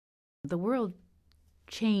The world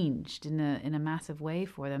changed in a massive way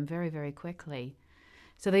for them very, very quickly.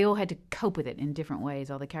 So they all had to cope with it in different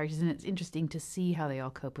ways, all the characters, and it's interesting to see how they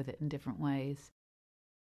all cope with it in different ways.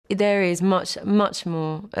 There is much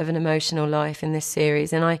more of an emotional life in this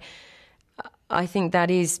series, and I think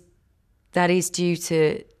that is due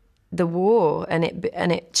to the war and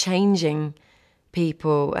it changing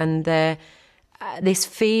people and this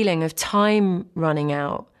feeling of time running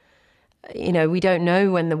out. You know, we don't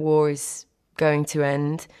know when the war is going to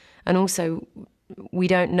end, and also we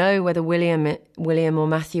don't know whether William or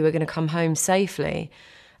Matthew are going to come home safely.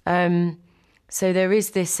 So there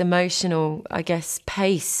is this emotional, I guess,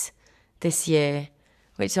 pace this year,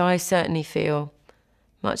 which I certainly feel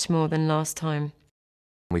much more than last time.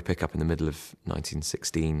 We pick up in the middle of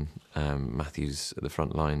 1916. Matthew's at the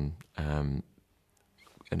front line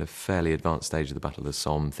in a fairly advanced stage of the Battle of the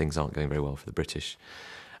Somme. Things aren't going very well for the British.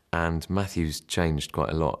 And Matthew's changed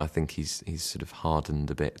quite a lot. I think he's sort of hardened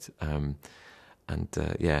a bit.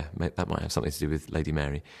 That might have something to do with Lady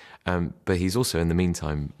Mary. But he's also, in the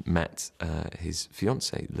meantime, met his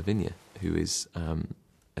fiancée, Lavinia, who is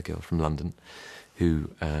a girl from London, who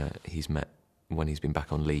he's met when he's been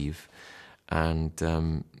back on leave.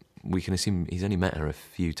 And we can assume he's only met her a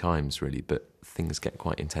few times, really, but things get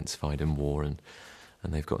quite intensified in war, and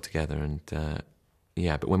they've got together. And,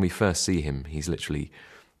 but when we first see him, he's literally,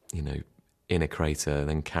 you know, in a crater,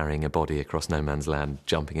 then carrying a body across no man's land,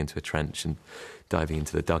 jumping into a trench and diving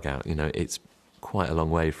into the dugout. You know, it's quite a long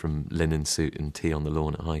way from linen suit and tea on the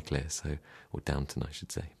lawn at Highclere, or Downton, I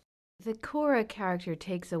should say. The Cora character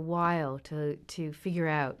takes a while to figure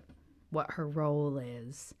out what her role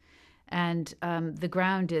is. And the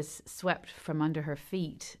ground is swept from under her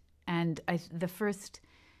feet. And the first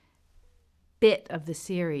bit of the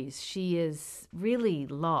series, she is really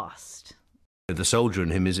lost. The soldier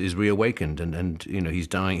in him is reawakened, and you know, he's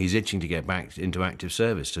dying. He's itching to get back into active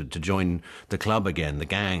service, to join the club again, the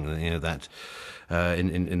gang. You know that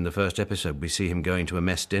in the first episode we see him going to a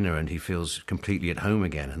mess dinner, and he feels completely at home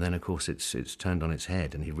again. And then of course it's turned on its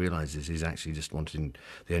head, and he realises he's actually just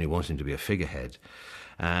they only want him to be a figurehead,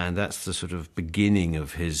 and that's the sort of beginning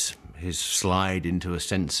of his slide into a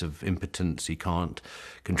sense of impotence. He can't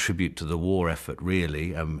contribute to the war effort,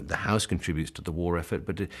 really. The house contributes to the war effort,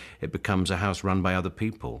 but it becomes a house run by other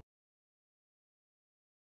people.